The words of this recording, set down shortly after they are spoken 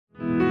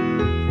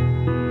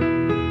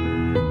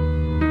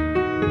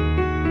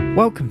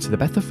Welcome to the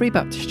Bethel Free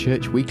Baptist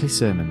Church weekly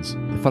sermons.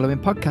 The following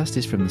podcast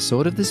is from the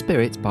Sword of the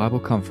Spirit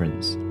Bible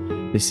Conference.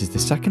 This is the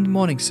second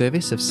morning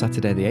service of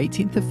Saturday the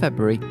 18th of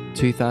February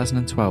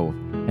 2012,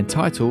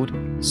 entitled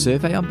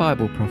Survey on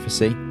Bible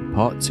Prophecy,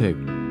 Part 2,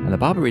 and the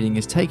Bible reading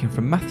is taken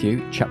from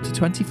Matthew chapter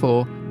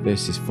 24,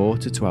 verses 4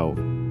 to 12.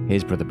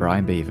 Here's Brother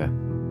Brian Beaver.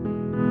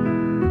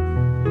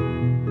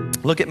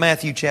 Look at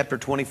Matthew chapter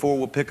 24.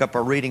 We'll pick up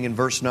our reading in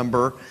verse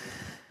number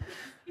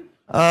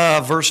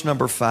 5.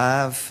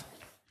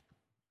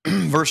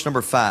 Verse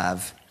number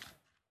 5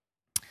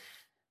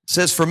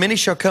 says, "For many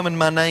shall come in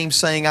my name,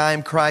 saying, I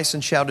am Christ,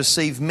 and shall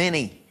deceive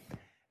many."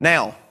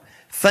 Now,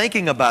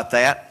 thinking about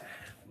that,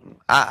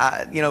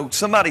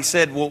 somebody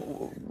said,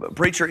 "Well,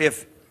 preacher,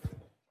 if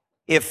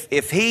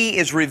he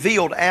is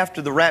revealed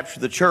after the rapture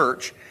of the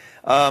church,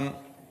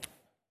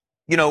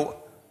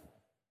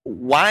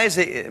 why is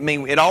it? I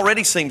mean, it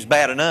already seems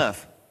bad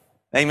enough."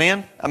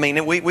 Amen? I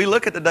mean, we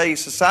look at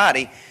today's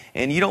society,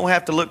 and you don't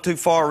have to look too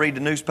far or read the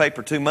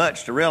newspaper too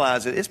much to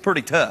realize it's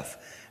pretty tough.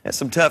 That's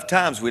some tough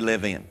times we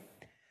live in.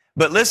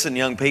 But listen,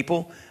 young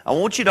people, I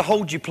want you to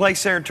hold your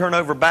place there and turn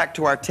over back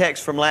to our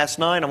text from last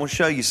night. I want to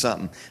show you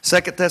something.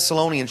 2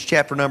 Thessalonians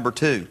chapter number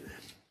 2.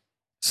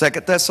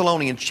 2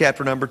 Thessalonians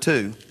chapter number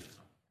 2.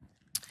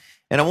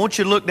 And I want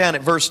you to look down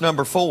at verse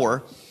number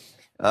 4.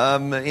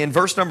 In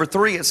verse number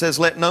 3 it says,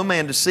 "Let no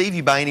man deceive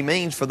you by any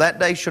means, for that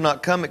day shall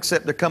not come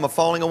except there come a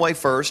falling away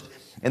first,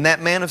 and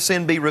that man of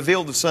sin be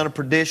revealed, the son of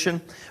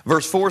perdition."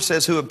 Verse 4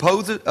 says, "Who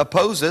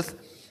opposeth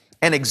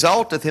and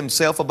exalteth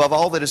himself above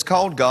all that is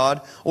called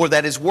God, or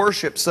that is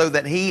worshipped, so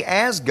that he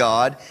as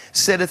God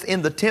sitteth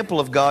in the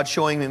temple of God,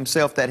 showing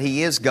himself that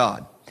he is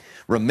God.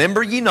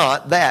 Remember ye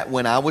not that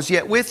when I was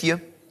yet with you,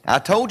 I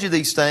told you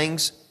these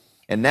things,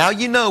 and now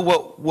you know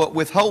what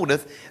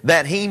withholdeth,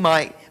 that he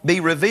might be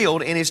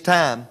revealed in his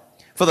time.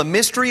 For the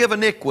mystery of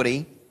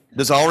iniquity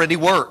does already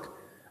work.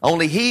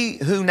 Only he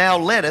who now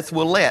letteth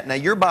will let." Now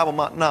your Bible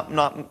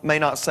may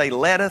not say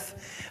letteth.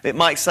 It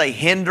might say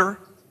hinder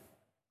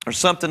or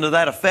something to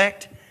that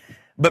effect.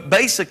 But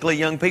basically,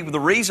 young people, the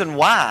reason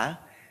why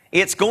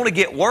it's going to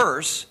get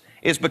worse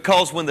is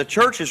because when the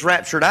church is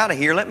raptured out of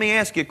here, let me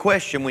ask you a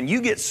question. When you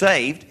get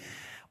saved,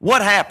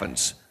 what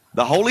happens?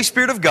 The Holy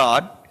Spirit of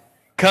God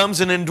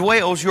comes and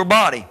indwells your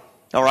body.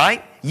 All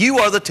right? You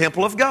are the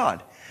temple of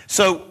God.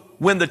 So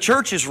when the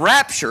church is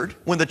raptured,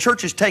 when the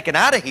church is taken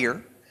out of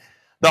here,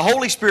 the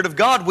Holy Spirit of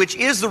God, which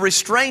is the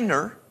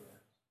restrainer,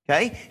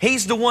 okay,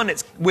 He's the one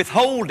that's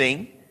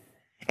withholding,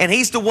 and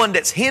He's the one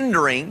that's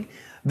hindering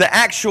the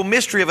actual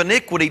mystery of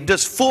iniquity,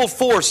 does full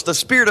force. The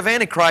spirit of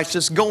Antichrist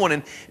is going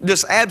and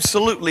just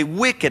absolutely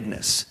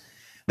wickedness.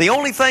 The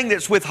only thing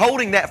that's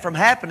withholding that from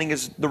happening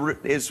is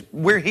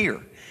we're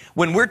here.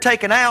 When we're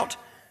taken out,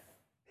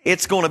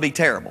 it's going to be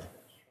terrible.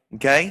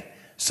 Okay?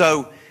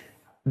 So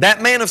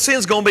that man of sin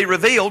is going to be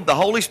revealed. The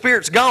Holy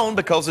Spirit's gone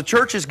because the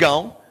church is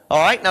gone. All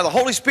right? Now the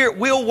Holy Spirit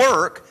will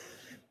work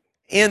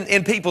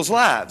in people's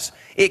lives.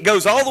 It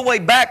goes all the way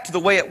back to the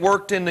way it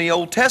worked in the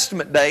Old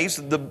Testament days,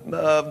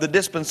 the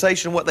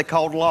dispensation, what they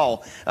called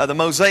law, the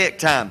Mosaic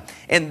time.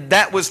 And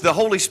that was the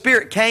Holy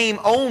Spirit came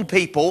on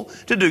people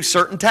to do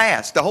certain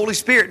tasks. The Holy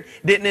Spirit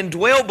didn't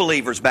indwell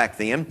believers back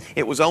then.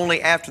 It was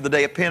only after the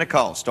day of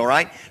Pentecost. All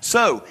right?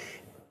 So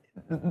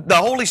the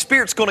Holy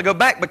Spirit's going to go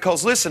back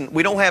because, listen,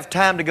 we don't have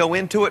time to go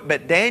into it,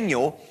 but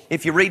Daniel,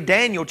 if you read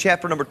Daniel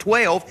chapter number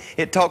 12,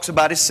 it talks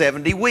about his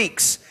 70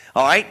 weeks.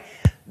 All right?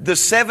 The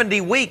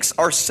 70 weeks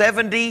are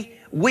 70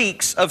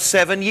 weeks of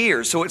 7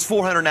 years, so it's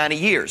 490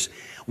 years.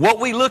 What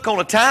we look on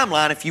a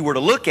timeline, if you were to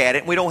look at it,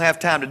 and we don't have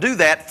time to do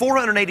that,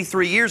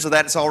 483 years of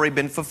that has already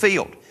been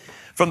fulfilled.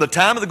 From the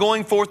time of the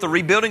going forth, the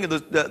rebuilding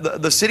of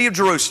the city of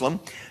Jerusalem,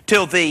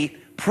 till the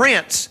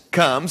Prince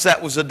comes,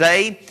 that was the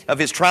day of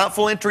his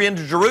triumphal entry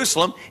into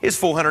Jerusalem, is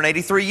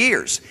 483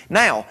 years.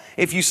 Now,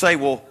 if you say,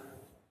 well,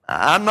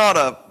 I'm not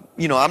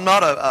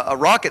a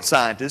rocket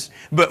scientist,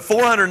 but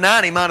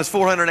 490 minus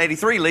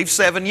 483 leaves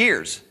 7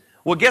 years.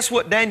 Well, guess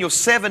what Daniel's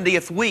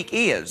 70th week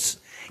is?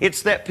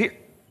 It's that period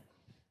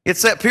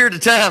of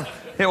time.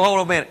 Here, hold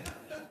on a minute.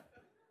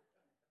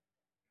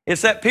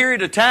 It's that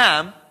period of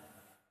time.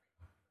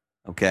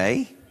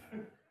 Okay.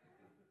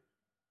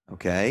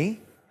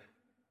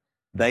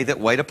 They that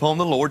wait upon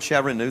the Lord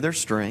shall renew their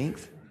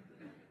strength.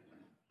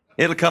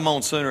 It'll come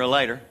on sooner or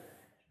later.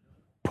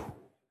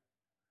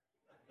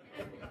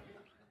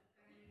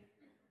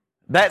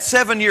 That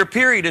 7-year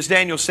period is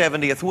Daniel's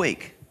 70th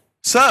week.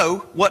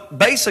 So, what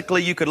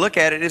basically you could look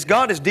at it is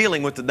God is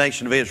dealing with the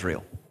nation of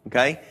Israel.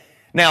 Okay?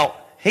 Now,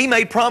 He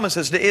made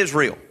promises to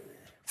Israel.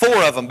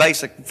 4 of them,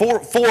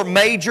 four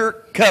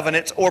major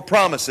covenants or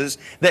promises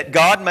that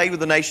God made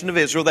with the nation of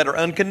Israel that are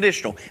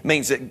unconditional. It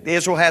means that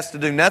Israel has to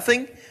do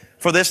nothing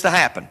for this to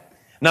happen.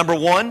 Number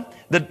 1,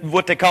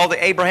 what they call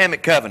the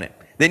Abrahamic covenant.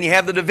 Then you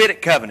have the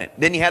Davidic covenant.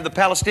 Then you have the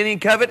Palestinian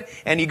covenant,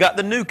 and you got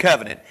the new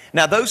covenant.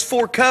 Now, those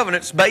 4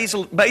 covenants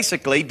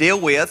basically deal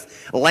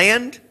with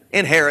land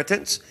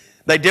inheritance.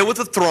 They deal with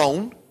the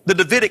throne. The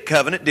Davidic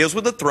covenant deals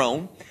with the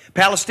throne.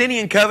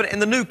 Palestinian covenant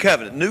and the New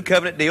Covenant. The New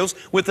Covenant deals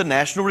with the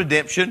national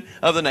redemption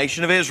of the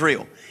nation of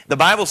Israel. The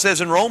Bible says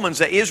in Romans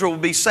that Israel will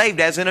be saved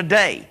as in a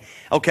day.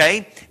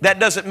 Okay? That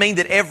doesn't mean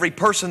that every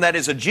person that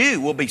is a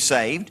Jew will be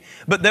saved,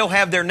 but they'll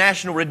have their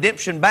national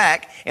redemption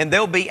back, and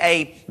they'll be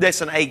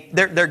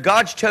they're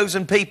God's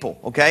chosen people.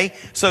 Okay?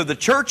 So the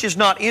church is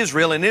not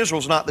Israel, and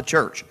Israel's not the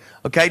church.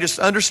 Okay? Just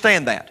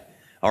understand that.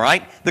 All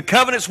right? The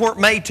covenants weren't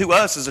made to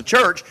us as a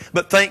church,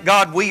 but thank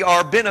God we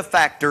are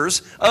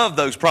benefactors of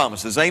those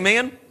promises.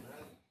 Amen?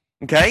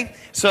 Okay?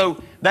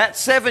 So that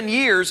 7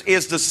 years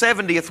is the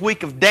 70th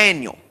week of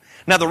Daniel.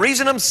 Now the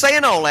reason I'm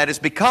saying all that is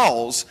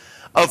because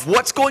of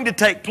what's going to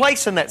take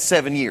place in that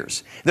 7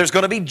 years. There's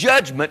going to be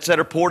judgments that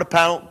are poured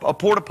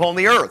upon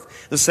the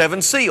earth. The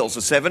 7 seals,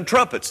 the 7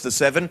 trumpets, the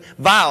 7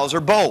 vials or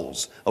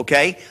bowls.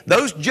 Okay?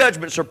 Those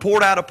judgments are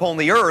poured out upon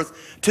the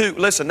earth to,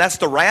 listen, that's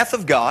the wrath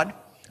of God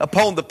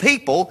upon the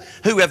people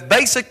who have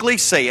basically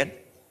said,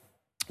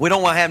 we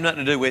don't want to have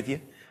nothing to do with you.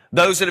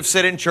 Those that have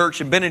sat in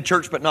church and been in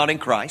church but not in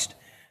Christ.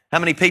 How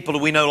many people do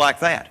we know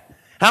like that?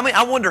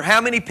 I wonder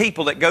how many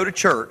people that go to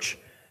church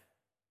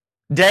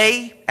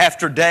day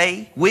after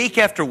day, week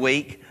after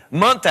week,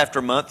 month after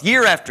month,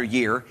 year after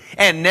year,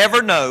 and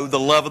never know the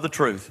love of the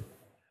truth.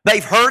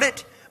 They've heard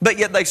it, but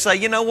yet they say,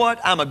 you know what?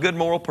 I'm a good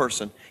moral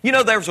person. You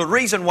know, there's a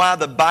reason why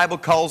the Bible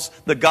calls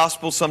the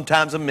gospel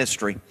sometimes a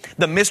mystery.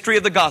 The mystery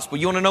of the gospel.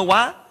 You want to know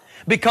why?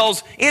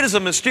 Because it is a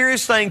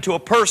mysterious thing to a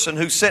person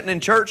who's sitting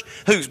in church,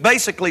 who's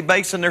basically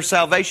basing their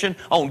salvation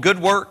on good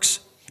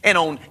works and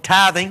on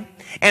tithing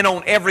and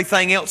on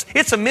everything else.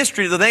 It's a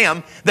mystery to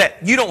them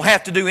that you don't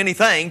have to do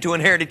anything to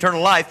inherit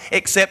eternal life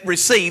except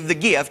receive the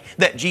gift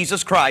that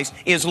Jesus Christ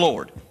is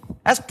Lord.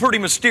 That's pretty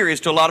mysterious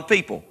to a lot of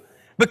people.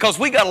 Because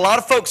we got a lot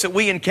of folks that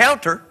we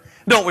encounter,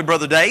 don't we,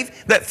 Brother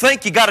Dave, that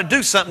think you got to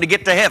do something to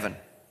get to heaven.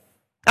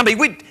 I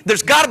mean,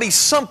 there's got to be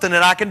something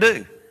that I can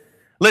do.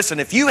 Listen,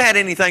 if you had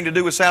anything to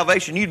do with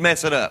salvation, you'd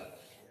mess it up.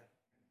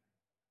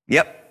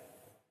 Yep.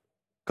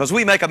 Because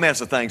we make a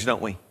mess of things,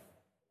 don't we?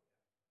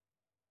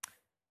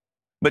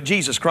 But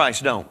Jesus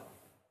Christ don't.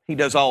 He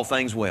does all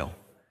things well.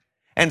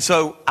 And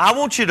so I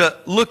want you to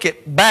look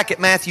back at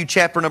Matthew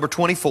chapter number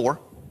 24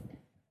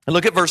 and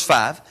look at verse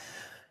 5.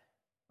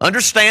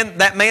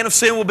 Understand that man of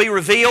sin will be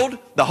revealed.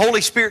 The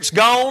Holy Spirit's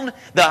gone.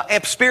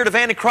 The spirit of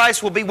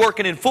Antichrist will be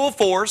working in full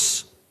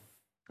force.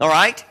 All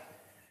right?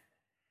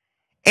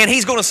 And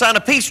he's going to sign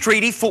a peace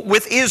treaty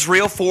with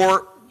Israel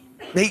for,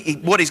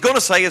 what he's going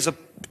to say is a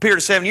period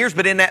of 7 years,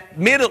 but in that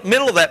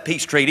middle of that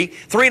peace treaty,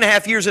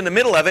 3.5 years in the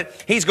middle of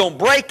it, he's going to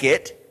break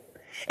it,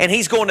 and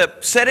he's going to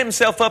set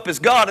himself up as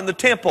God in the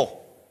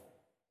temple.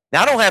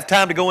 Now, I don't have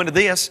time to go into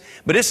this,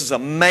 but this is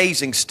an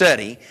amazing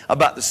study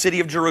about the city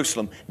of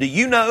Jerusalem. Do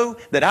you know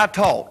that I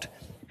talked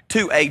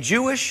to a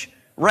Jewish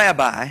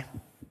rabbi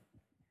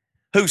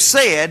who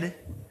said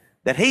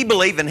that he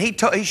believed, and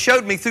he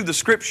showed me through the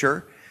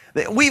Scripture,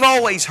 that we've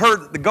always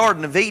heard that the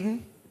Garden of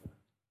Eden,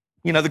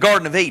 you know, the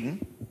Garden of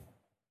Eden,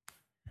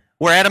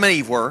 where Adam and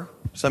Eve were.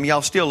 Some of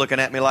y'all still looking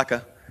at me like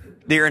a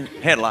deer in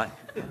headlight.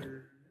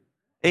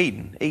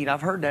 Eden,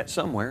 I've heard that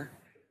somewhere.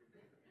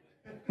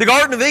 The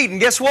Garden of Eden,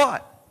 guess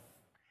what?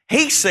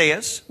 He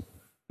says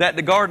that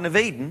the Garden of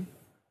Eden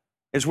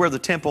is where the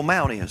Temple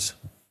Mount is,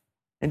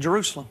 in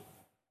Jerusalem.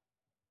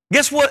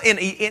 Guess what?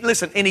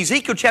 Listen, in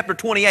Ezekiel chapter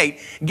 28,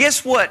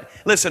 guess what?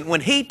 Listen,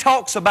 when he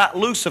talks about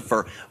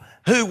Lucifer,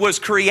 who was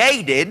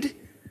created,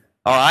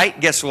 all right,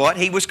 guess what?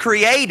 He was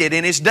created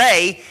in his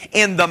day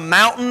in the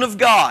mountain of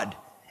God.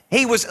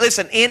 He was,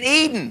 listen, in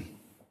Eden,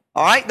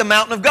 all right, the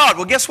mountain of God.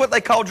 Well, guess what they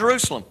call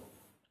Jerusalem?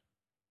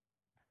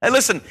 Hey,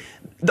 listen,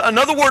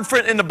 another word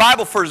in the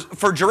Bible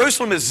for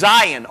Jerusalem is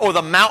Zion, or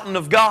the mountain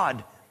of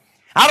God.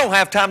 I don't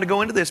have time to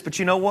go into this, but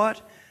you know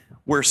what?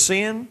 Where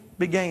sin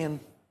began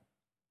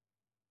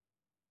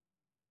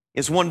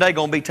is one day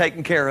going to be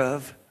taken care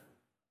of.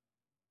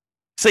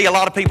 See, a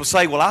lot of people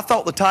say, well, I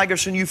thought the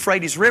Tigris and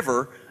Euphrates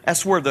River,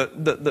 that's where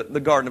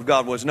the Garden of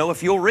God was. No,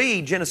 if you'll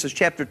read Genesis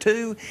chapter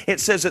 2, it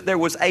says that there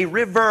was a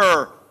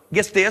river,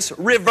 guess this,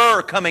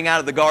 river coming out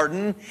of the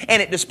garden,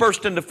 and it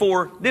dispersed into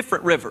 4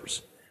 different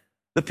rivers.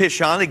 The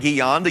Pishon, the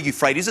Gihon, the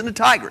Euphrates, and the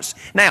Tigris.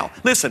 Now,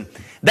 listen,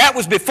 that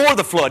was before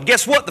the flood.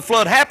 Guess what? The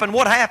flood happened.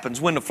 What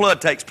happens when the flood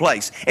takes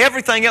place?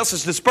 Everything else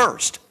is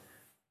dispersed.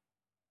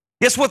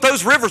 Guess what?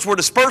 Those rivers were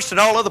dispersed in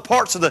all other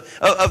parts of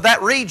that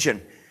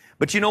region.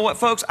 But you know what,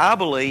 folks? I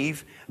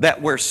believe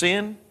that where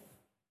sin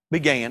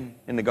began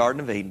in the Garden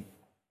of Eden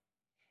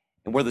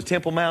and where the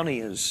Temple Mount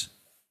is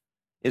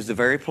the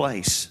very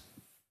place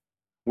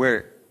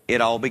where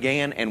it all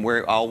began and where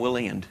it all will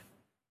end,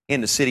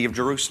 in the city of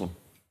Jerusalem.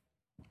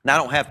 Now, I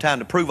don't have time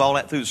to prove all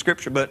that through the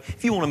Scripture, but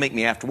if you want to meet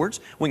me afterwards,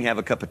 we can have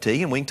a cup of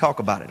tea and we can talk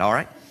about it, all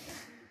right?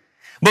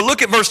 But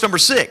look at verse number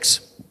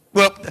 6.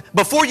 Well,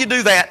 before you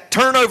do that,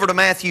 turn over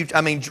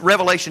to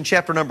Revelation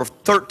chapter number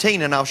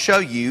 13, and I'll show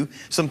you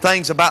some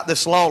things about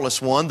this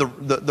lawless one,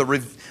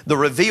 the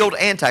revealed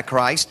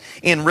Antichrist,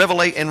 in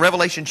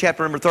Revelation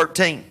chapter number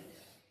 13.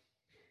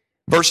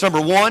 Verse number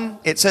 1,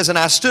 it says, "And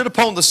I stood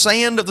upon the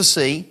sand of the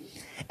sea,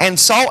 and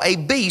saw a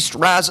beast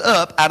rise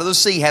up out of the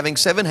sea, having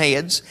 7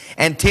 heads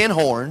and 10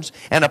 horns,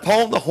 and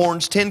upon the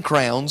horns 10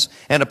 crowns,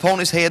 and upon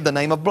his head the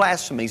name of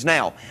blasphemies.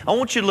 Now, I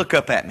want you to look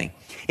up at me.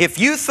 If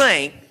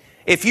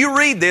you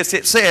read this,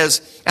 it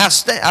says, I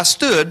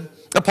stood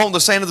upon the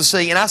sand of the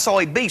sea, and I saw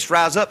a beast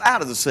rise up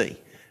out of the sea.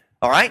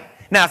 All right?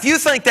 Now, if you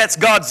think that's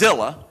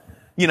Godzilla,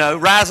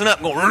 rising up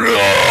and going,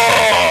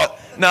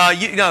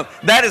 no,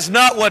 that is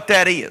not what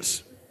that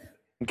is.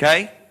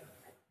 Okay?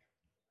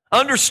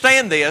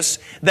 Understand this,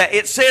 that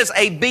it says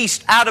a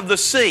beast out of the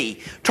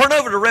sea. Turn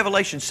over to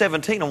Revelation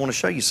 17. I want to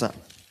show you something.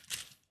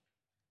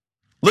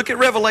 Look at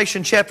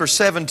Revelation chapter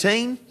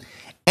 17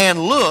 and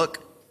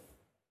look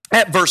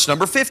at verse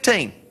number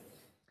 15.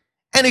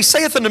 And he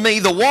saith unto me,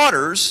 the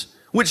waters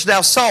which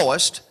thou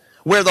sawest,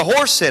 where the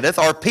horse sitteth,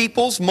 are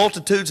peoples,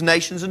 multitudes,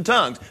 nations, and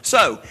tongues.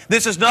 So,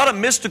 this is not a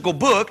mystical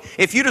book.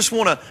 If you just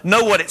want to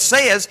know what it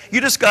says,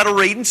 you just got to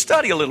read and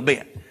study a little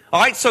bit.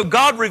 All right, so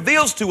God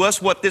reveals to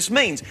us what this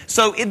means.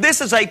 So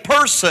this is a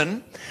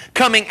person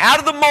coming out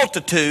of the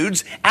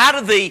multitudes, out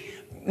of the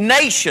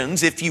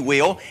nations, if you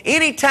will.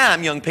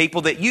 Anytime, young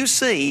people, that you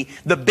see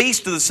the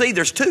beast of the sea,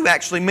 there's 2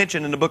 actually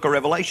mentioned in the book of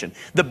Revelation.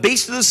 The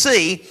beast of the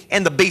sea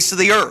and the beast of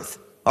the earth.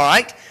 All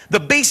right? The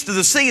beast of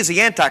the sea is the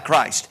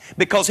Antichrist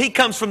because he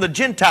comes from the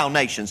Gentile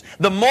nations,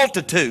 the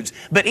multitudes.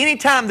 But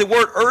anytime the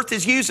word earth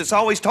is used, it's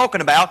always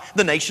talking about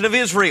the nation of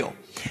Israel.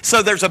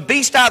 So there's a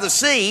beast out of the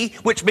sea,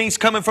 which means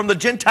coming from the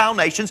Gentile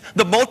nations,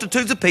 the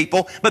multitudes of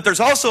people. But there's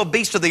also a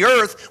beast of the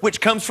earth,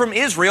 which comes from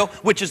Israel,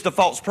 which is the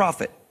false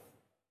prophet.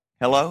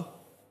 Hello?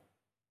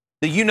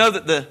 Do you know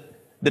that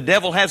the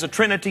devil has a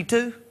trinity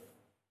too?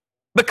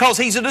 Because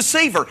he's a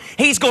deceiver.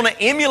 He's going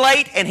to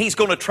emulate and he's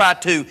going to try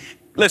to,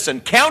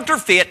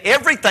 counterfeit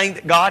everything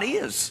that God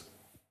is.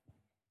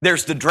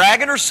 There's the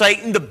dragon or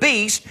Satan, the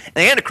beast,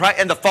 the Antichrist,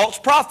 and the false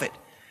prophet.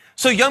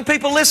 So young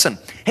people, listen.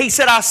 He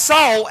said, I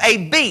saw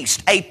a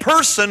beast, a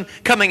person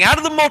coming out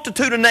of the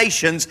multitude of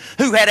nations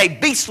who had a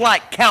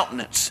beast-like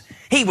countenance.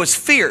 He was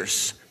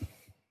fierce.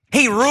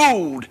 He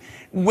ruled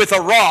with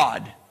a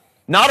rod,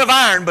 not of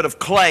iron, but of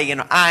clay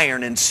and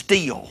iron and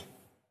steel.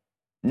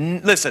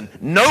 Listen,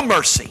 no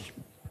mercy.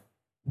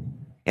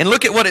 And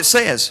look at what it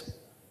says.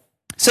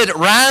 It said, it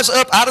rise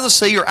up out of the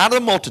sea or out of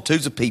the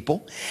multitudes of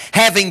people,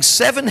 having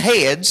 7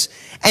 heads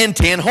and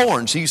 10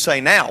 horns. So you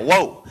say, now,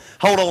 whoa,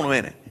 hold on a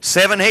minute.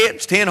 7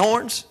 heads, 10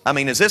 horns? I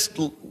mean, is this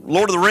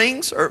Lord of the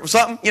Rings or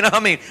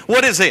something?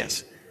 What is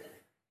this?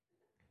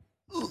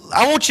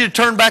 I want you to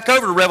turn back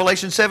over to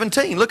Revelation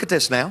 17. Look at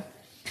this now.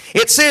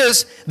 It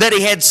says that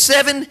he had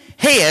 7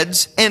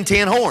 heads and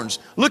 10 horns.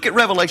 Look at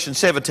Revelation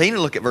 17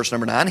 and look at verse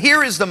number 9.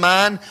 Here is the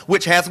mind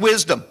which hath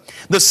wisdom.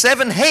 The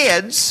 7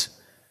 heads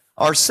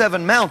are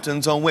 7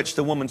 mountains on which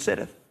the woman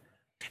sitteth.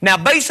 Now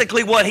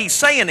basically what he's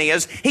saying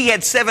is he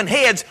had 7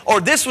 heads,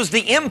 or this was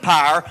the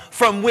empire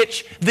from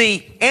which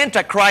the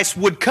Antichrist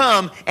would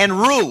come and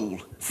rule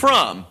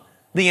from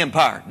the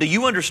empire. Do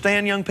you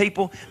understand, young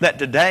people, that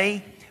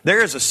today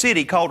there is a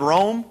city called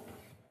Rome?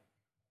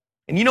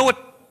 And you know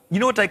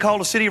what they call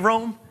the city of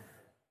Rome?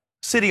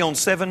 City on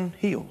 7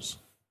 hills.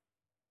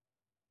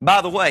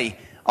 By the way,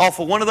 off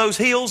of one of those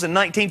hills in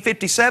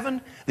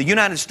 1957, the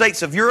United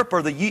States of Europe,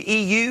 or the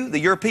EU, the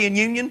European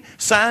Union,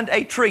 signed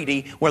a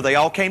treaty where they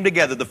all came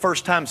together. The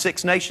first time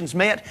 6 nations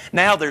met,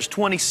 now there's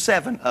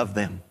 27 of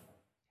them.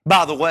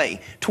 By the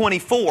way,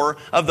 24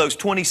 of those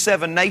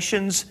 27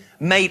 nations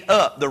made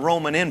up the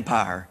Roman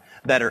Empire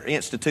that are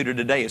instituted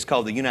today. It's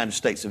called the United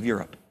States of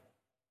Europe.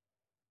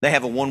 They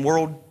have a one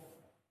world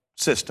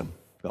system,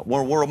 got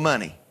one world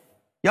money.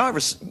 Y'all ever,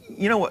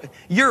 you know what?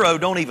 Euro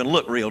don't even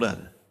look real, does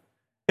it?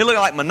 It looks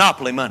like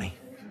Monopoly money,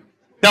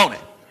 don't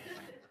it?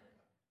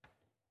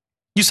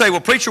 You say,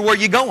 well, preacher, where are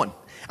you going?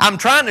 I'm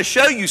trying to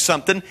show you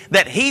something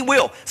that he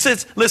will.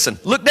 Says, listen,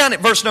 look down at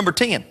verse number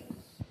 10.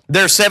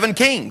 There's 7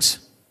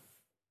 kings.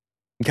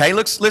 Okay,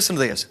 listen to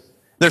this.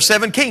 There's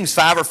 7 kings.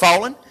 5 are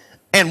fallen,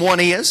 and 1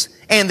 is,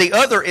 and the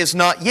other is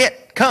not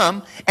yet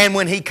come. And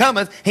when he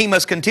cometh, he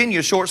must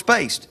continue short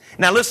spaced.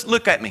 Now, let's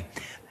look at me.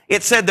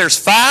 It said there's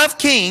 5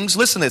 kings.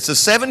 Listen to this. There's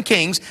 7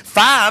 kings.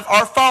 5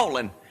 are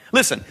fallen.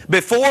 Listen,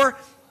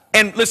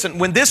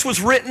 when this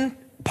was written,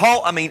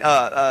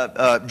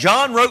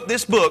 John wrote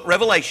this book,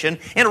 Revelation,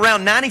 in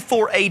around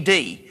 94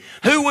 A.D.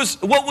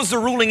 What was the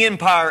ruling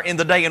empire in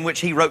the day in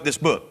which he wrote this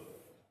book?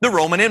 The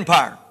Roman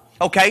Empire.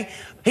 Okay?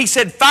 He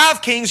said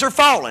 5 kings are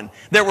fallen.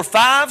 There were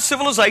 5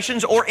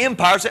 civilizations or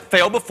empires that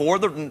fell before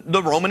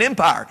the Roman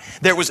Empire.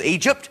 There was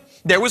Egypt,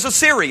 there was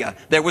Assyria,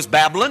 there was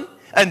Babylon,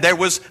 and there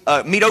was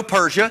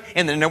Medo-Persia,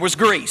 and then there was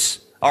Greece.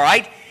 All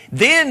right?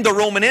 Then the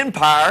Roman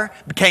Empire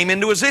came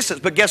into existence.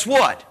 But guess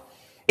what?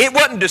 It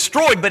wasn't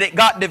destroyed, but it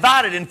got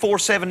divided in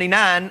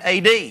 479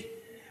 A.D.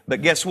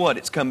 But guess what?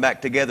 It's come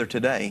back together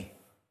today.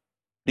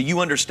 Do you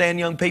understand,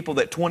 young people,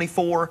 that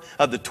 24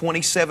 of the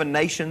 27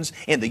 nations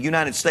in the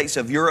United States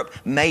of Europe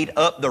made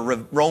up the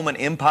Roman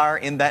Empire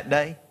in that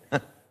day?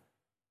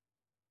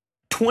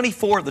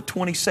 24 of the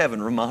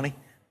 27, Romani,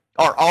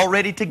 are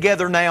already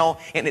together now,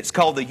 and it's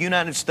called the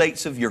United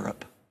States of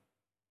Europe.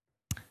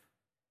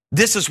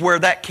 This is where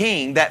that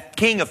king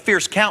of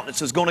fierce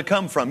countenance is going to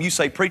come from. You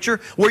say, preacher,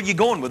 where are you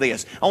going with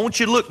this? I want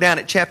you to look down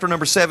at chapter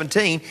number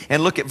 17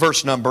 and look at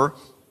verse number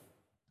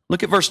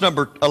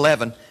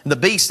 11. The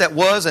beast that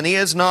was and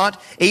is not,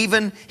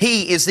 even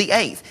he is the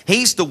eighth.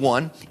 He's the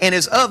one and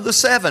is of the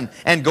seven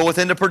and goeth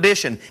into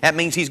perdition. That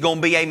means he's going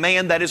to be a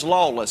man that is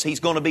lawless. He's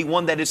going to be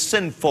one that is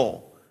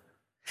sinful.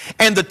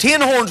 And the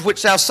 10 horns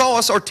which thou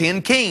sawest are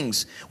 10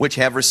 kings, which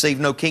have received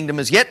no kingdom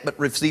as yet, but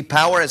receive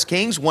power as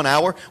kings 1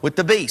 hour with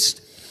the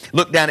beast.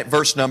 Look down at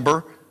verse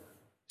number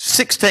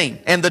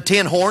 16. And the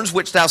 10 horns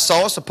which thou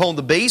sawest upon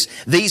the beast,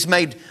 these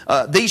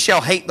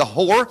shall hate the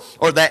whore,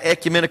 or that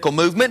ecumenical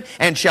movement,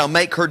 and shall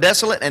make her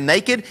desolate and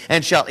naked,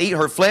 and shall eat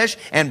her flesh,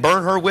 and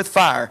burn her with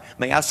fire.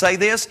 May I say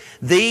this?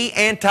 The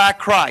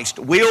Antichrist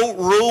will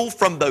rule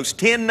from those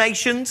 10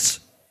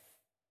 nations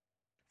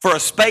for a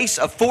space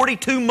of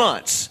 42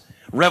 months.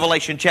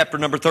 Revelation chapter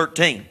number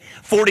 13.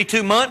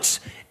 42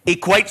 months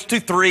equates to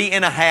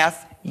 3.5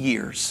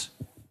 years.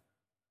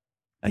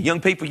 Now,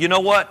 young people, you know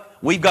what?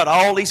 We've got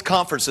all these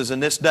conferences in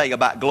this day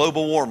about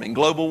global warming,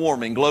 global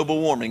warming, global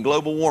warming,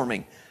 global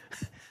warming.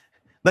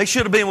 They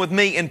should have been with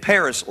me in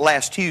Paris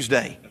last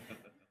Tuesday.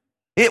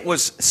 It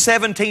was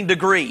 17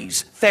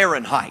 degrees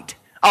Fahrenheit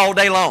all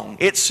day long.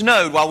 It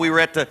snowed while we were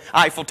at the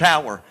Eiffel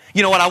Tower.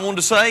 You know what I wanted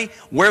to say?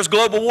 Where's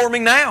global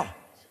warming now?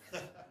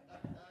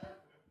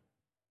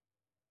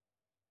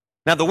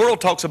 Now, the world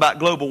talks about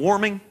global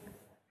warming,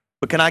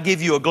 but can I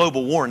give you a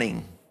global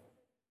warning?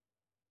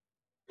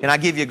 Can I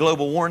give you a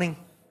global warning?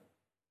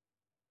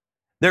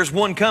 There's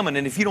one coming,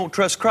 and if you don't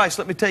trust Christ,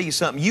 let me tell you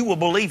something. You will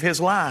believe his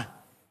lie.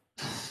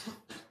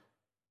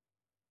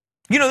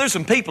 You know, there's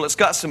some people that's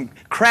got some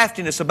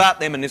craftiness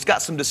about them, and it's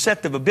got some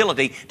deceptive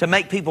ability to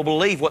make people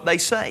believe what they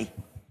say.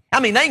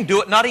 I mean, they can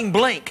do it, not even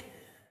blink.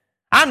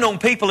 I've known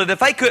people that if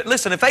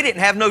they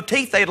didn't have no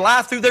teeth, they'd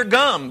lie through their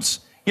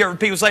gums. You ever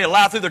people say they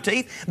lie through their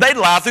teeth? They'd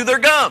lie through their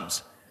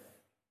gums.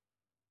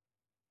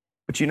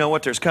 But you know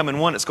what? There's coming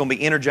one that's going to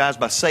be energized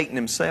by Satan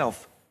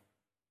himself.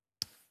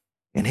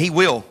 And he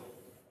will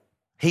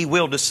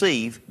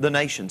deceive the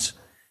nations.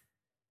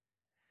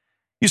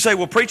 You say,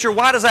 well, preacher,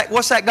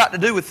 what's that got to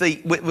do with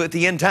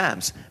the end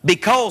times?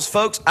 Because,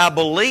 folks, I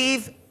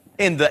believe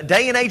in the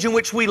day and age in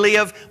which we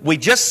live, we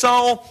just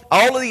saw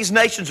all of these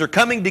nations are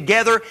coming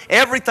together.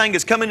 Everything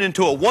is coming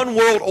into a one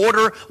world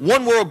order,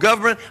 one world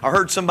government. I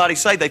heard somebody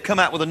say they've come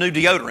out with a new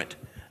deodorant.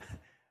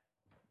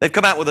 They've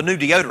come out with a new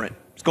deodorant.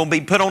 It's going to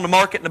be put on the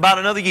market in about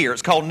another year.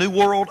 It's called New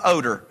World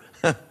Odor.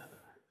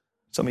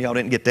 Some of y'all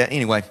didn't get that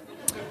anyway.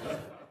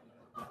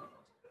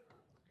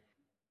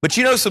 But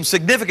you know, some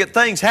significant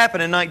things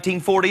happened in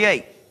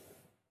 1948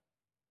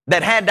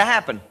 that had to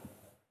happen.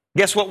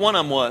 Guess what one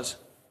of them was?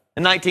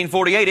 In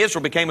 1948,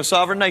 Israel became a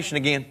sovereign nation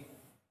again.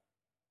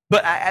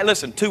 But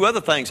listen, two other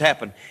things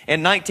happened.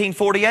 In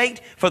 1948,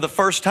 for the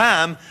first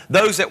time,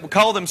 those that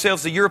call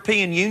themselves the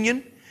European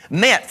Union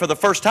met for the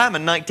first time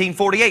in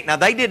 1948. Now,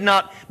 they did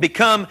not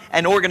become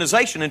an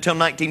organization until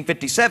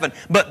 1957,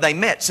 but they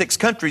met. 6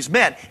 countries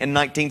met in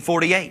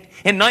 1948.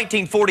 In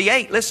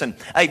 1948, listen,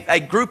 a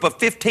group of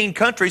 15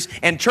 countries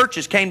and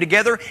churches came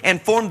together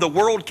and formed the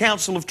World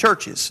Council of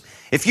Churches.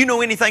 If you know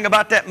anything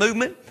about that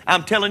movement,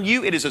 I'm telling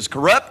you, it is as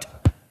corrupt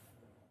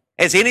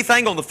as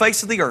anything on the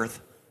face of the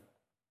earth.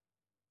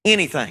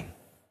 Anything.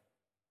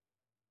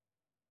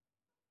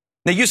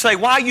 Now you say,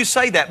 why you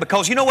say that?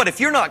 Because you know what? If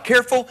you're not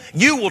careful,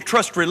 you will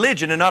trust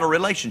religion and not a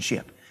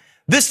relationship.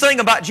 This thing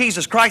about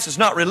Jesus Christ is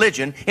not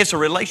religion, it's a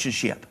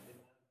relationship.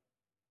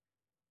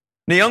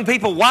 Now young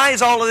people, why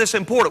is all of this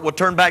important? We'll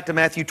turn back to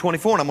Matthew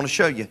 24 and I'm going to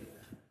show you.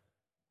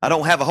 I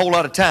don't have a whole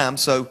lot of time,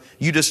 so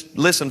you just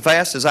listen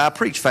fast as I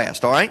preach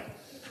fast, all right?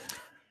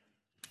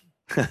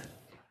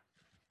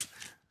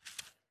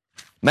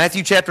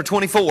 Matthew chapter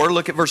 24,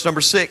 look at verse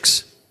number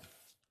 6.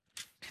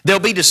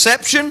 There'll be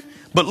deception,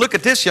 but look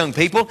at this, young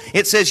people.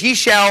 It says, ye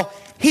shall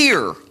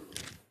hear.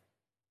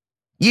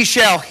 Ye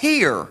shall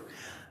hear.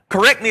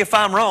 Correct me if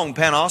I'm wrong,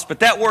 Panos, but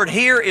that word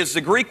hear is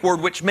the Greek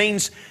word which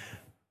means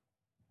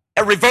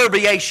a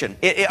reverberation,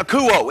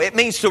 akuo. It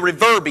means to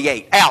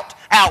reverberate,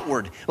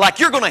 outward. Like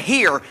you're going to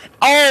hear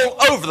all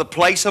over the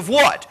place of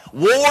what?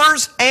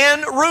 Wars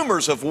and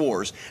rumors of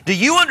wars. Do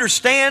you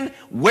understand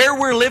where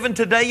we're living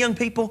today, young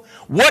people?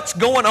 What's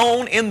going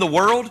on in the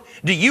world?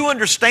 Do you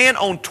understand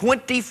on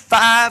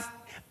 25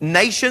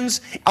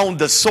 nations, on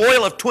the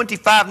soil of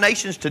 25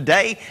 nations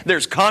today,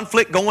 there's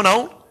conflict going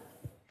on?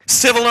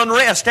 Civil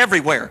unrest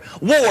everywhere.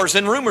 Wars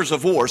and rumors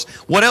of wars.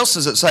 What else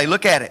does it say?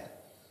 Look at it.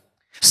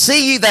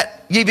 See ye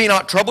that ye be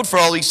not troubled, for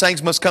all these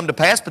things must come to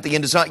pass, but the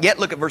end is not yet.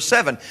 Look at verse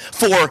 7.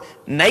 For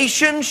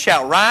nation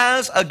shall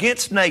rise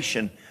against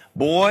nation.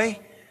 Boy,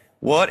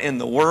 what in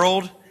the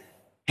world?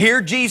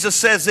 Here Jesus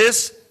says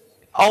this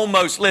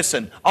almost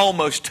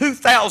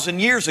 2,000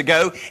 years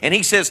ago, and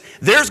he says,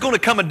 there's going to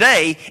come a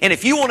day, and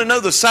if you want to know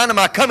the sign of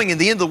my coming in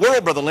the end of the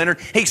world, Brother Leonard,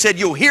 he said,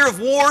 you'll hear of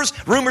wars,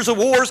 rumors of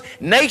wars,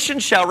 nation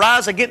shall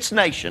rise against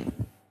nation.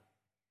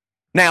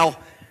 Now,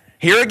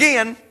 here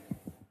again,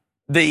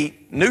 the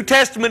New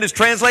Testament is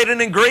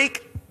translated in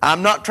Greek.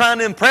 I'm not trying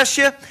to impress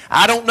you.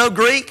 I don't know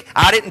Greek.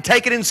 I didn't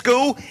take it in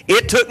school.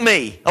 It took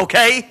me,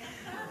 okay?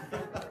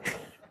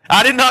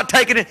 I did not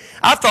take it in.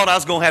 I thought I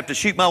was going to have to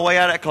shoot my way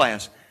out of that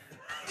class.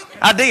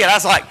 I did. I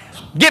was like,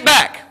 get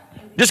back.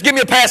 Just give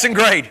me a passing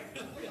grade.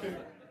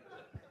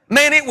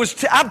 Man,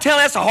 I'm telling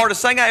you, that's the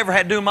hardest thing I ever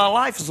had to do in my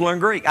life is learn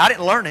Greek. I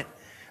didn't learn it.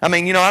 I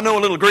mean, you know, I know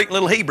a little Greek, a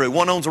little Hebrew.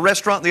 One owns a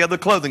restaurant, the other a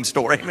clothing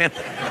store. Amen.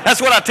 That's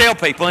what I tell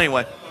people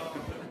anyway.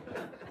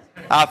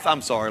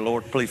 I'm sorry,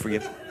 Lord. Please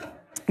forgive me.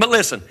 But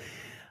listen,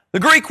 the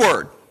Greek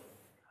word,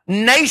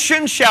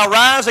 nation shall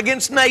rise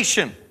against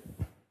nation.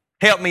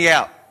 Help me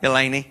out,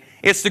 Eleni.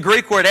 It's the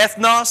Greek word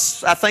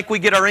ethnos. I think we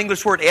get our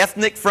English word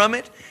ethnic from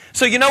it.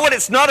 So you know what?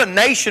 It's not a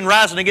nation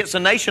rising against a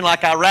nation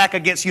like Iraq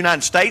against the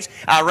United States,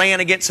 Iran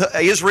against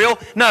Israel.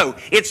 No,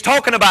 it's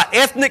talking about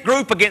ethnic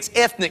group against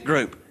ethnic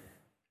group.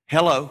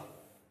 Hello.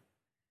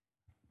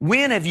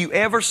 When have you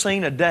ever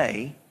seen a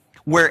day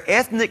where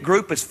ethnic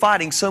group is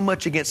fighting so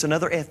much against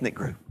another ethnic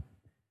group?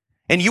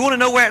 And you want to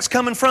know where it's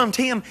coming from,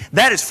 Tim?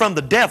 That is from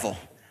the devil.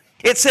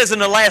 It says in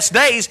the last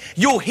days,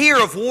 you'll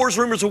hear of wars,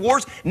 rumors of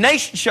wars.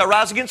 Nation shall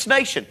rise against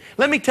nation.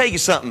 Let me tell you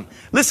something.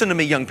 Listen to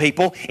me, young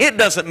people. It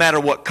doesn't matter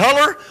what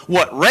color,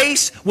 what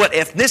race, what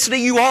ethnicity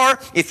you are.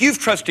 If you've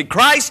trusted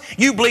Christ,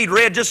 you bleed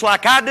red just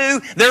like I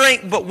do. There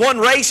ain't but one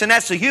race, and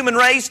that's the human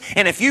race.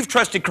 And if you've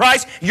trusted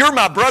Christ, you're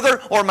my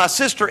brother or my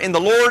sister in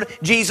the Lord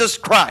Jesus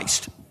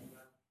Christ.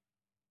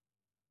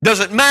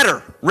 Doesn't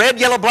matter, red,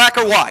 yellow, black,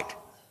 or white.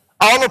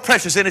 All are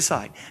precious in His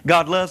sight.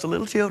 God loves the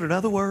little children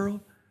of the world.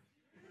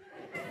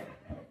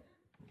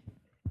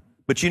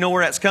 But you know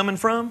where that's coming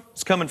from?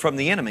 It's coming from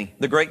the enemy,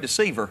 the great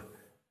deceiver,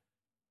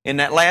 in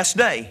that last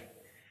day.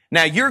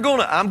 Now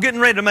I'm getting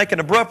ready to make an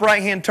abrupt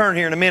right-hand turn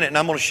here in a minute, and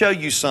I'm going to show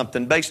you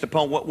something based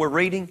upon what we're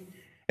reading.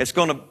 It's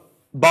going to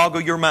boggle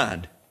your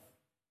mind.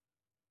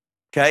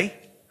 Okay?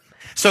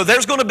 So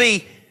there's going to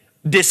be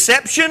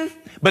deception,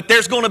 but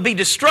there's going to be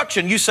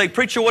destruction. You say,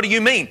 preacher, what do you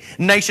mean?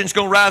 Nation's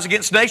going to rise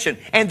against nation.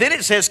 And then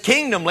it says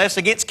kingdom less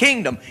against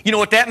kingdom. You know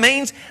what that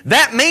means?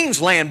 That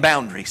means land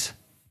boundaries.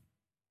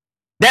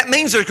 That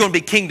means there's going to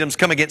be kingdoms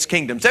come against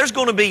kingdoms. There's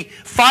going to be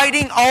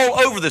fighting all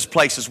over this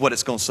place is what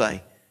it's going to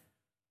say.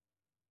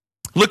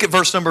 Look at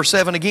verse number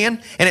 7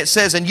 again. And it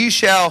says, and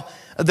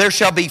there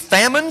shall be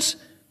famines,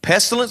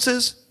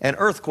 pestilences, and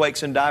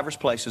earthquakes in divers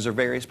places or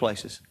various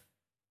places.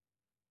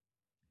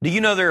 Do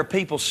you know there are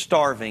people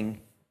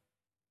starving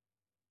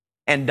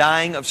and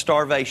dying of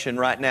starvation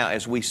right now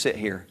as we sit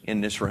here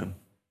in this room?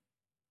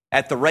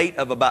 At the rate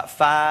of about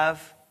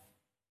 5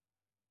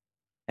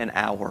 an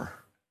hour.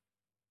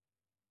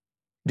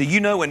 Do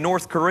you know in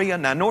North Korea,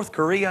 now North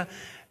Korea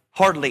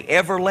hardly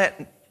ever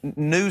let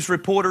news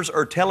reporters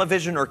or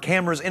television or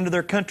cameras into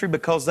their country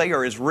because they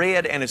are as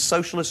red and as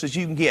socialist as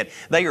you can get.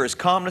 They are as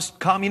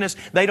communist.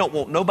 They don't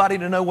want nobody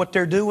to know what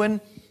they're doing.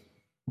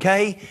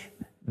 Okay?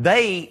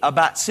 They,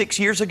 about 6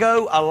 years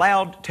ago,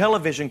 allowed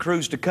television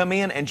crews to come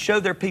in and show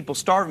their people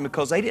starving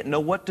because they didn't know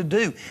what to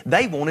do.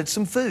 They wanted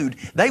some food.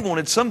 They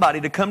wanted somebody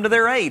to come to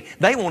their aid.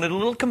 They wanted a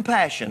little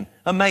compassion.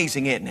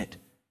 Amazing, isn't it?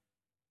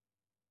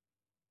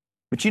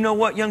 But you know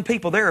what, young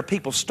people? There are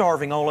people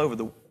starving all over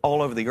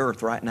the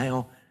earth right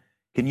now.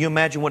 Can you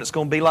imagine what it's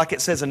going to be like?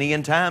 It says in the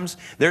end times,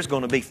 there's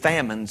going to be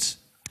famines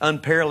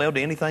unparalleled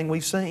to anything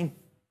we've seen.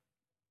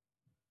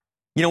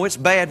 You know, it's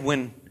bad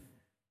when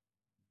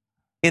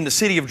in the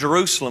city of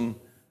Jerusalem,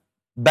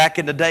 back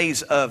in the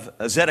days of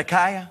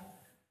Zedekiah,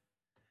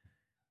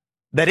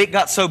 that it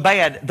got so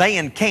bad, they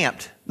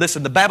encamped.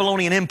 Listen, the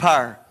Babylonian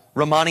Empire,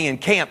 Romani,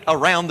 encamped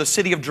around the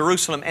city of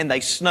Jerusalem and they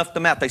snuffed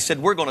them out. They said,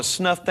 we're going to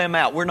snuff them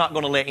out. We're not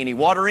going to let any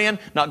water in,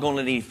 not going to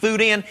let any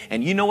food in.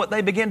 And you know what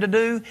they began to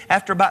do?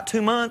 After about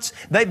 2 months,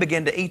 they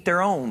began to eat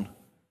their own.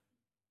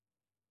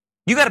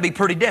 You got to be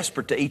pretty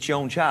desperate to eat your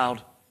own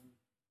child.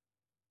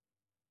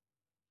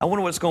 I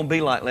wonder what it's going to be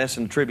like less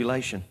in the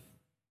tribulation.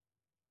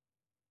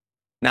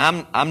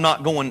 Now, I'm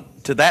not going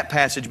to that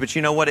passage, but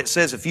you know what it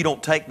says? If you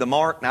don't take the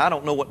mark, now I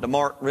don't know what the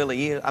mark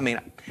really is. I mean,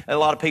 a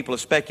lot of people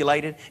have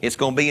speculated it's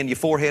going to be in your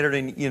forehead or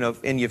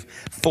in your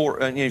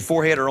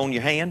forehead or on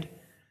your hand,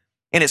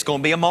 and it's going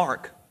to be a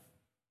mark.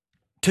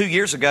 2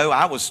 years ago,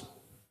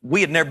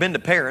 we had never been to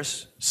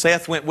Paris.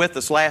 Seth went with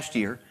us last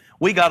year.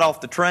 We got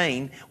off the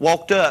train,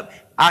 walked up.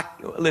 I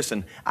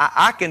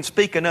can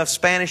speak enough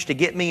Spanish to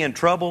get me in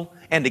trouble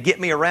and to get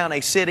me around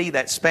a city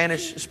that's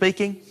Spanish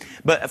speaking,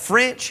 but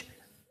French,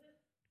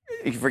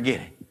 you forget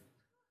it.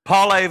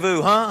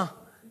 Parlez-vous, huh?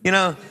 You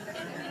know,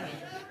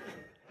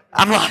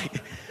 I'm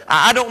like,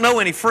 I don't know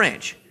any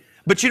French.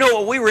 But you know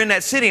what? We were in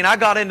that city, and I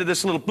got into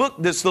this little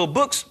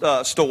book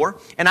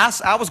store, and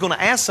I was going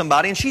to ask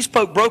somebody, and she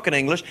spoke broken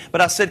English, but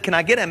I said, can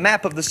I get a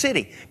map of the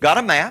city? Got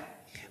a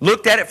map,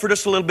 looked at it for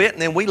just a little bit,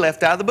 and then we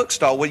left out of the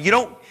bookstore. Well,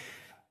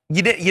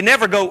 you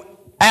never go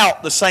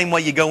out the same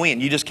way you go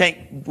in. You just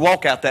can't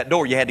walk out that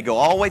door. You had to go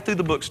all the way through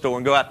the bookstore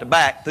and go out the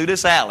back through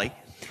this alley.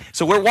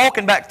 So we're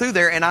walking back through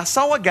there, and I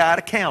saw a guy at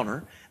a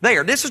counter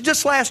there. This was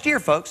just last year,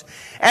 folks.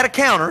 At a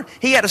counter,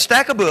 he had a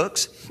stack of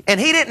books, and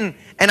he didn't,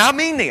 and I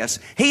mean this,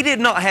 he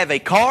did not have a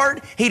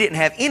card. He didn't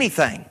have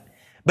anything.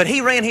 But he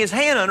ran his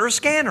hand under a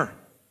scanner.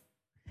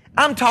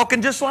 I'm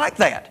talking just like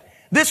that.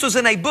 This was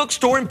in a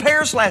bookstore in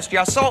Paris last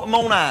year. I saw it with my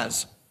own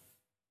eyes.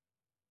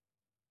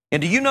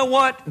 And do you know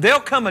what?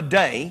 There'll come a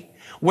day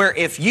where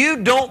if you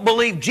don't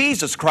believe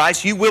Jesus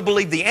Christ, you will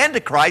believe the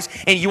Antichrist.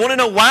 And you want to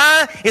know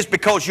why? It's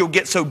because you'll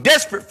get so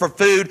desperate for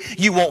food,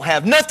 you won't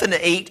have nothing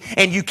to eat,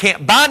 and you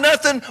can't buy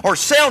nothing or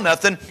sell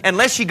nothing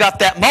unless you got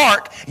that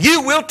mark.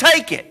 You will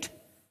take it.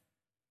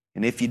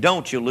 And if you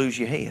don't, you'll lose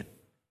your head.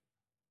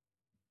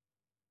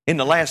 In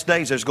the last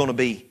days, there's going to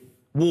be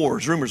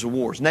wars, rumors of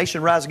wars.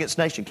 Nation rise against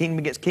nation, kingdom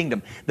against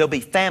kingdom. There'll be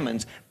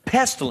famines,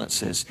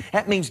 pestilences.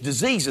 That means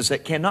diseases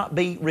that cannot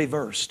be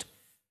reversed.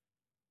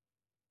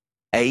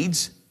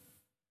 AIDS.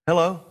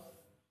 Hello?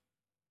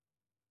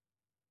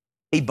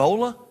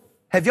 Ebola.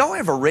 Have y'all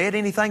ever read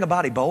anything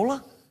about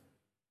Ebola?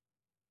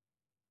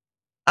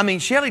 I mean,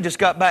 Shelley just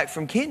got back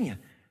from Kenya.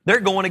 They're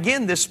going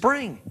again this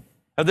spring,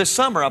 or this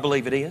summer, I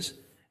believe it is.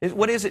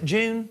 What is it,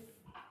 June?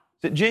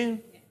 Is it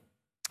June?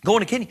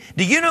 Going to Kenya.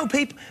 Do you know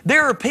people?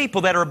 There are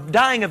people that are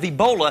dying of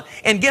Ebola,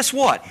 and guess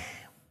what?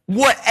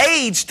 What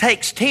AIDS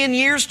takes 10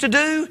 years to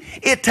do,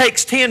 it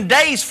takes 10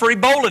 days for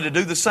Ebola to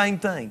do the same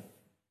thing.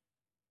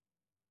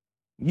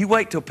 You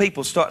wait till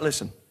people start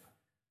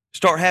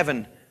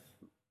having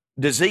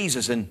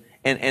diseases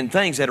and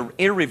things that are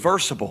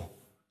irreversible.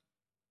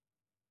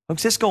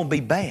 Folks, it's going to be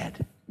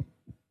bad.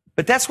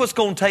 But that's what's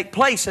going to take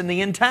place in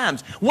the end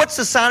times. What's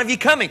the sign of you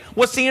coming?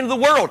 What's the end of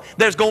the world?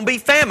 There's going to be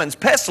famines,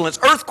 pestilence,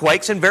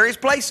 earthquakes in various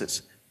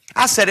places.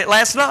 I said it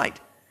last night.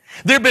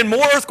 There have been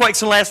more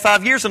earthquakes in the last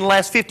 5 years than the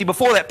last 50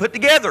 before that put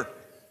together.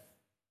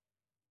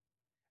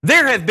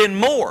 There have been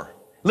more.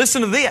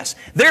 Listen to this.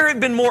 There have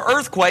been more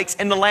earthquakes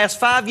in the last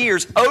 5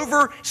 years,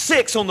 over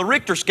 6 on the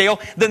Richter scale,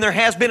 than there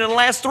has been in the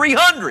last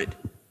 300.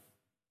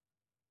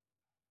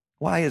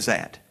 Why is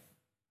that?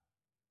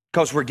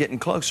 Because we're getting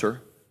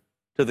closer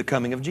to the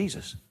coming of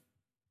Jesus.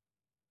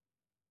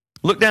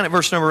 Look down at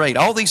verse number 8.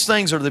 All these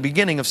things are the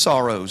beginning of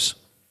sorrows.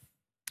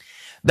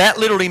 That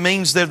literally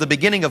means they're the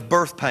beginning of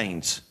birth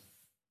pains.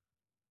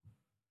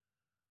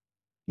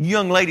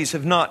 Young ladies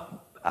have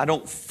not, I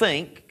don't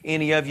think,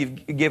 any of you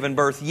have given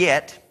birth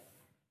yet.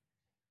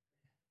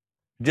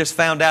 Just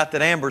found out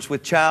that Amber's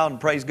with child,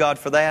 and praise God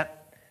for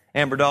that.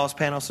 Amber Dawes,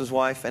 Panos'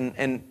 wife.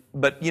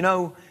 But you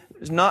know,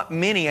 there's not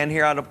many in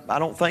here, I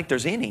don't think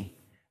there's any,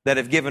 that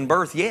have given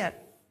birth yet.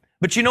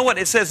 But you know what?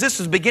 It says this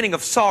is the beginning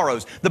of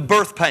sorrows, the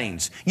birth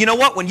pains. You know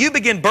what? When you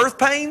begin birth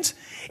pains,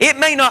 it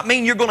may not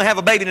mean you're going to have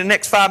a baby in the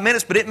next 5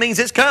 minutes, but it means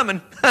it's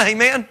coming.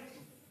 Amen?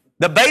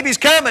 The baby's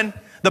coming.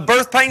 The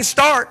birth pains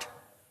start.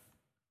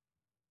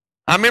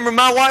 I remember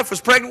my wife was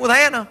pregnant with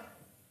Hannah.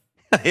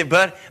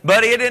 But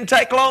it didn't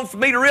take long for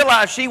me to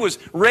realize she was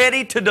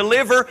ready to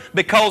deliver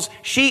because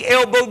she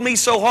elbowed me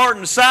so hard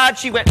in the side.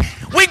 She went,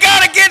 "We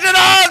got to get to the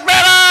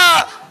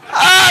hospital!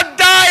 I'm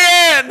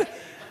dying!"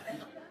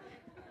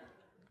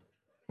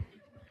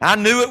 I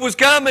knew it was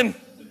coming.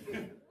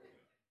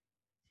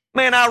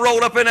 Man, I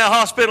rolled up in that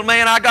hospital,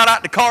 man. I got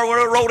out the car,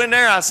 rolled in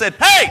there. I said,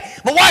 "Hey,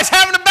 my wife's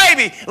having a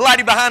baby." The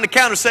lady behind the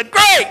counter said,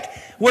 "Great.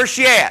 Where's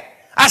she at?"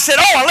 I said,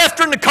 "Oh, I left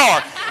her in the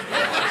car."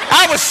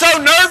 I was so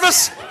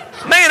nervous.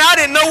 Man, I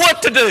didn't know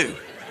what to do.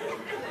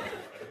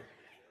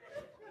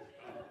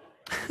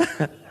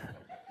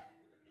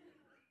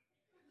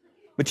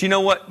 But you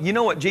know what? You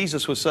know what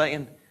Jesus was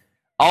saying?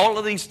 All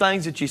of these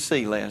things that you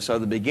see, Les, are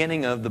the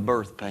beginning of the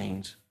birth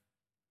pains.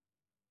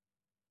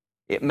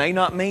 It may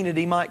not mean that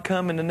he might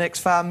come in the next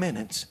 5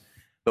 minutes,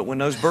 but when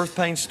those birth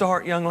pains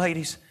start, young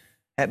ladies,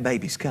 that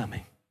baby's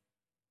coming.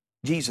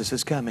 Jesus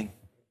is coming.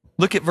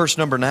 Look at verse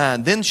number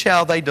 9. Then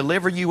shall they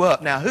deliver you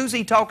up. Now, who's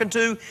he talking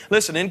to?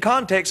 Listen, in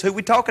context, who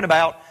we talking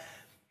about?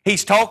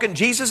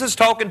 Jesus is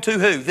talking to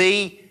who?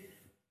 The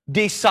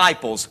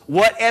disciples.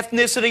 What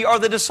ethnicity are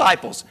the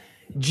disciples?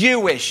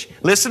 Jewish.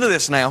 Listen to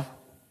this now.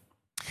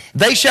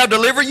 They shall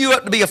deliver you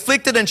up to be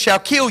afflicted and shall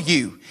kill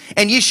you.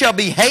 And ye shall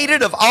be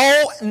hated of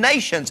all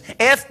nations,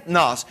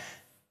 ethnos,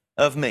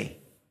 of me,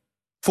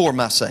 for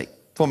my sake,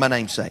 for my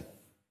name's sake.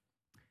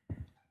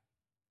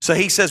 So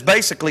he says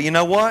basically, you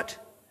know what?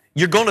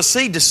 You're going to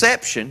see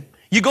deception.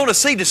 You're going to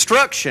see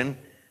destruction.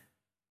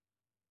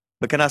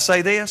 But can I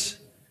say this?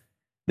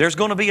 There's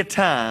going to be a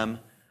time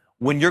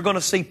when you're going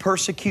to see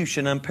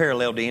persecution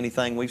unparalleled to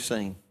anything we've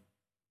seen.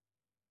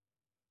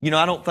 You know,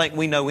 I don't think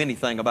we know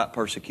anything about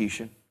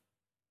persecution.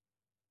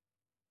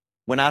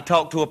 When I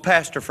talked to a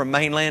pastor from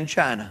mainland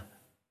China,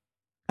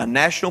 a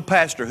national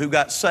pastor who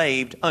got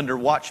saved under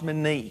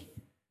Watchman Nee,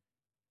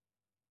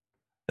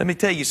 let me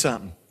tell you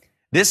something.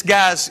 This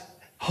guy's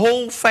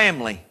whole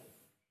family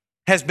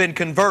has been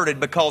converted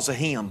because of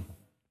him.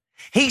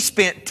 He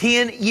spent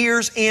 10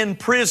 years in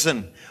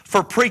prison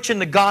for preaching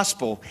the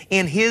gospel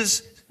in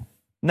his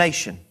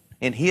nation,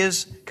 in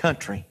his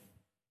country.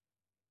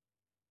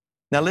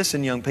 Now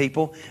listen, young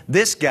people,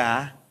 this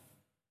guy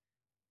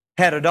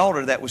had a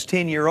daughter that was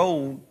 10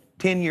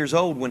 years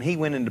old when he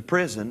went into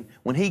prison.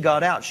 When he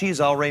got out, she's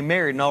already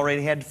married and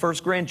already had the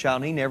first grandchild,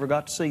 and he never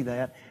got to see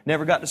that.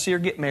 Never got to see her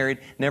get married.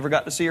 Never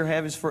got to see her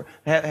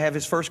have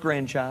his first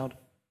grandchild.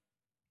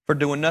 For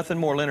doing nothing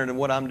more, Leonard, than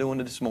what I'm doing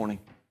this morning.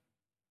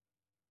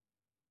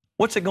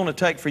 What's it going to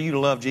take for you to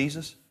love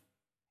Jesus?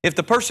 If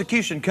the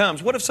persecution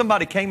comes, what if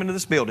somebody came into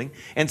this building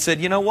and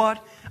said, you know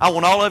what? I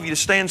want all of you to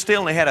stand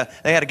still. And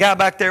they had a guy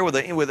back there with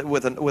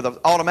an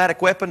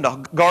automatic weapon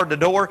to guard the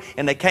door.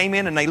 And they came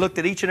in and they looked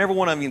at each and every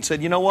one of you and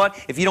said, you know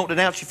what? If you don't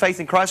denounce your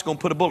faith in Christ, we're going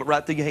to put a bullet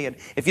right through your head.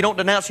 If you don't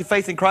denounce your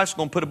faith in Christ,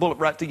 we're going to put a bullet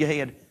right through your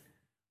head.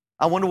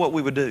 I wonder what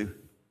we would do.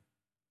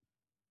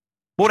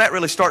 Boy, that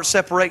really starts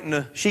separating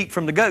the sheep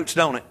from the goats,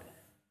 don't it?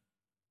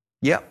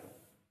 Yep.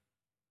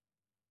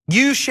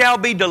 You shall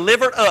be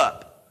delivered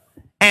up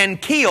and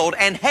killed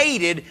and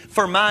hated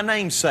for my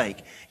name's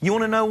sake. You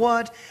want to know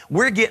what?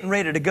 We're getting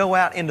ready to go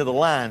out into the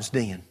lion's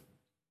den.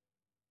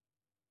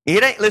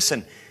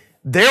 Listen,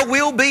 there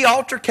will be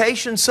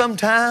altercations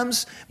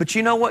sometimes, but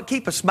you know what?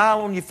 Keep a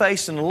smile on your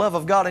face and the love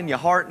of God in your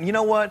heart. And you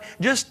know what?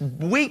 Just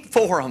weep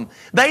for them.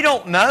 They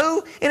don't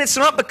know, and it's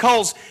not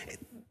because,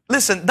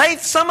 listen,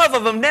 some of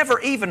them have never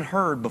even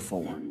heard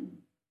before.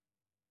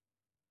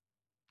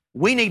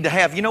 We need to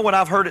have, you know what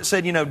I've heard it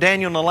said,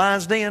 Daniel in the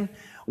lion's den?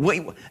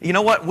 You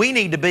know what? We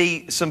need to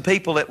be some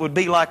people that would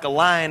be like a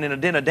lion in a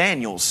den of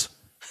Daniels.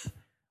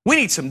 We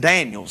need some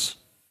Daniels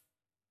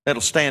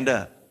that'll stand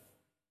up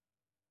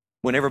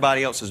when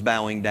everybody else is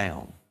bowing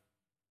down.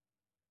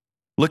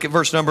 Look at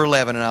verse number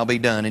 11 and I'll be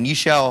done.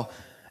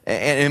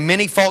 And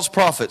many false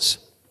prophets.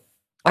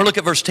 Or look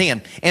at verse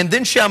 10. And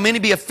then shall many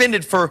be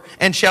offended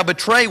and shall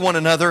betray one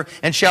another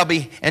and shall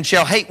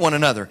hate one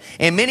another.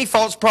 And many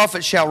false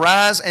prophets shall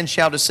rise and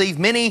shall deceive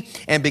many,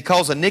 and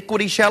because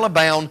iniquity shall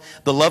abound,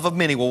 the love of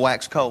many will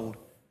wax cold.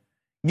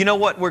 You know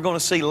what we're going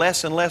to see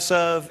less and less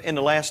of in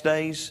the last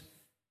days?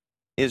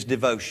 Is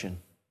devotion.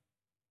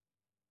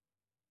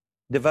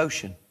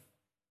 Devotion.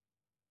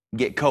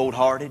 Get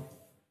cold-hearted.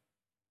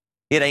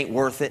 It ain't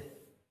worth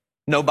it.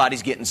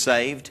 Nobody's getting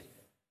saved.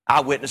 I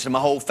witnessed in my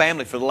whole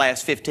family for the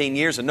last 15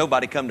 years and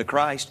nobody come to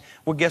Christ.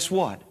 Well, guess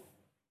what?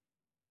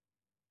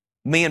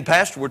 Me and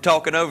Pastor were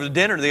talking over the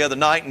dinner the other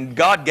night, and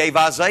God gave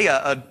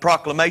Isaiah a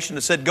proclamation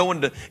that said, go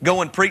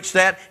and preach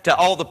that to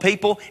all the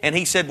people. And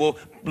he said, well,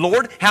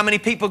 Lord, how many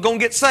people are going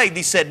to get saved?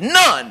 He said,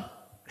 none.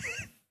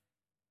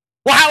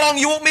 Well, how long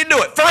you want me to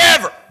do it?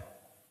 Forever.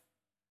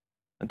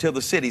 Until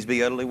the cities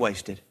be utterly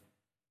wasted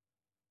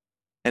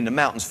and the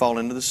mountains fall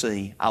into the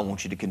sea. I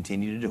want you to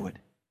continue to do it.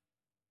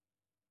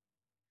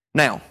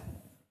 Now,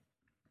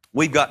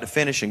 we've got to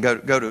finish and go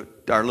to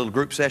our little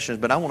group sessions,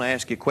 but I want to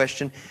ask you a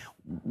question.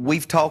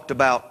 We've talked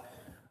about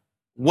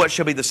what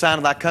shall be the sign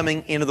of thy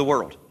coming into the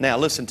world. Now,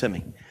 listen to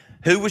me.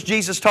 Who was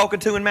Jesus talking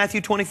to in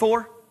Matthew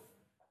 24?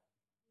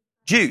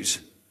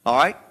 Jews, all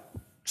right?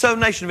 So,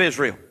 nation of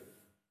Israel.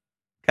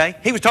 Okay?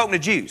 He was talking to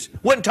Jews.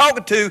 Wasn't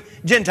talking to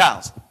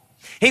Gentiles.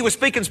 He was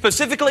speaking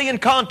specifically in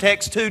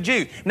context to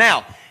Jews.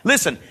 Now,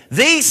 listen,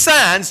 these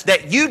signs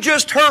that you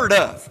just heard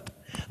of,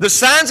 the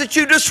signs that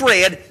you just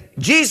read,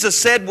 Jesus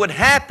said would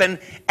happen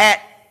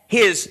at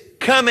His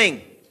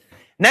coming.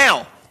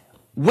 Now,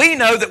 we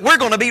know that we're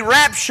going to be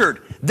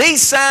raptured.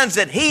 These signs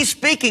that He's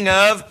speaking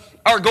of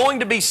are going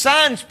to be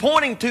signs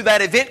pointing to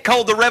that event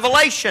called the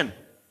Revelation.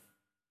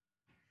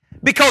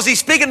 Because He's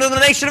speaking to the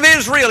nation of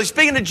Israel. He's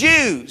speaking to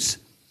Jews.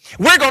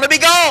 We're going to be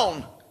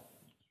gone.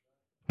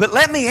 But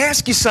let me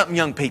ask you something,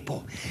 young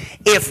people.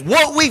 If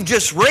what we've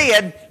just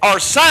read are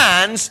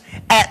signs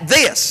at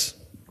this,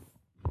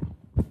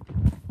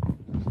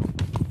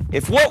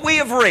 if what we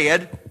have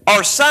read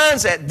are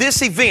signs at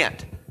this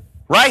event,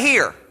 right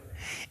here,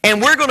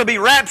 and we're going to be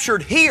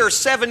raptured here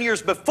 7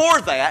 years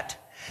before that,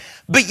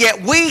 but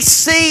yet we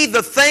see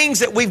the things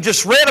that we've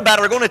just read about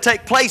are going to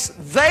take place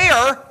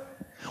there,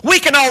 we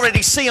can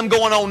already see them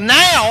going on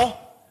now.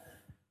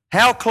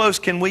 How close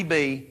can we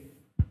be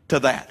to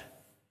that?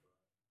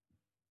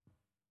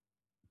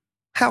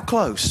 How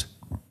close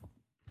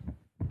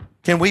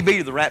can we be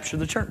to the rapture of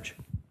the church?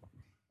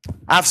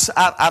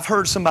 I've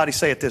heard somebody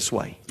say it this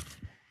way.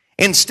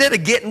 Instead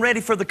of getting ready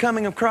for the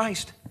coming of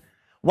Christ,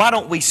 why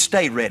don't we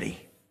stay ready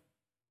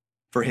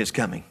for His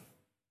coming?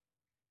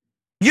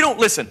 You don't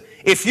listen.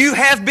 If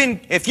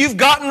you've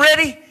gotten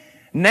ready,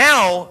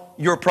 now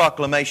your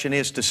proclamation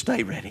is to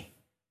stay ready.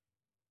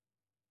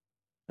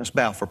 Let's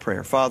bow for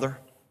prayer. Father,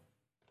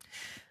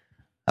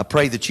 I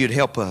pray that You'd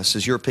help us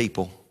as Your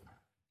people,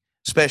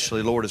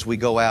 especially, Lord, as we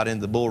go out in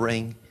the bull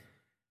ring,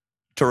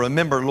 to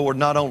remember, Lord,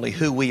 not only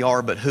who we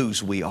are, but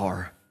whose we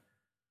are.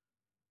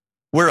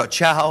 We're a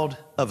child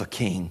of a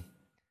king.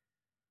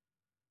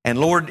 And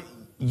Lord,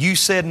 You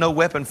said no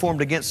weapon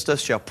formed against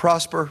us shall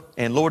prosper.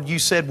 And Lord, You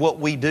said what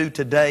we do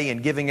today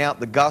in giving out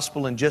the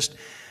gospel and just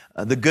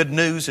the good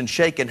news and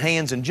shaking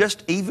hands and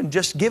even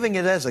just giving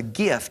it as a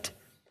gift.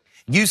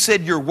 You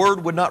said Your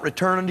word would not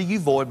return unto You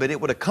void, but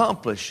it would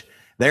accomplish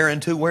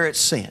thereunto where it's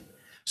sent.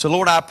 So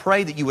Lord, I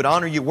pray that You would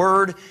honor Your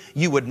word,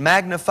 You would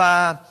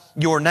magnify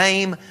Your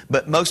name,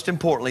 but most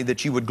importantly,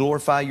 that You would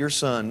glorify Your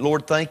Son.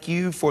 Lord, thank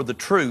You for the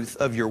truth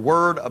of Your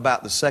word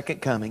about the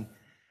second coming.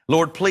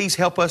 Lord, please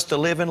help us to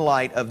live in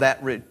light of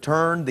that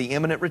return, the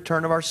imminent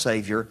return of our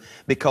Savior,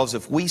 because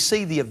if we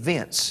see the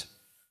events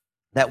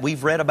that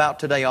we've read about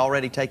today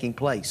already taking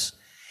place,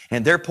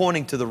 and they're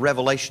pointing to the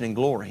revelation and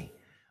glory,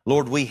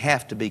 Lord, we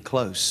have to be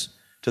close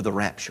to the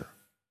rapture.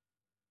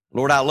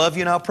 Lord, I love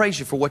you and I'll praise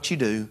you for what you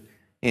do.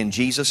 In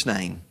Jesus'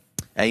 name,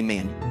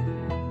 amen.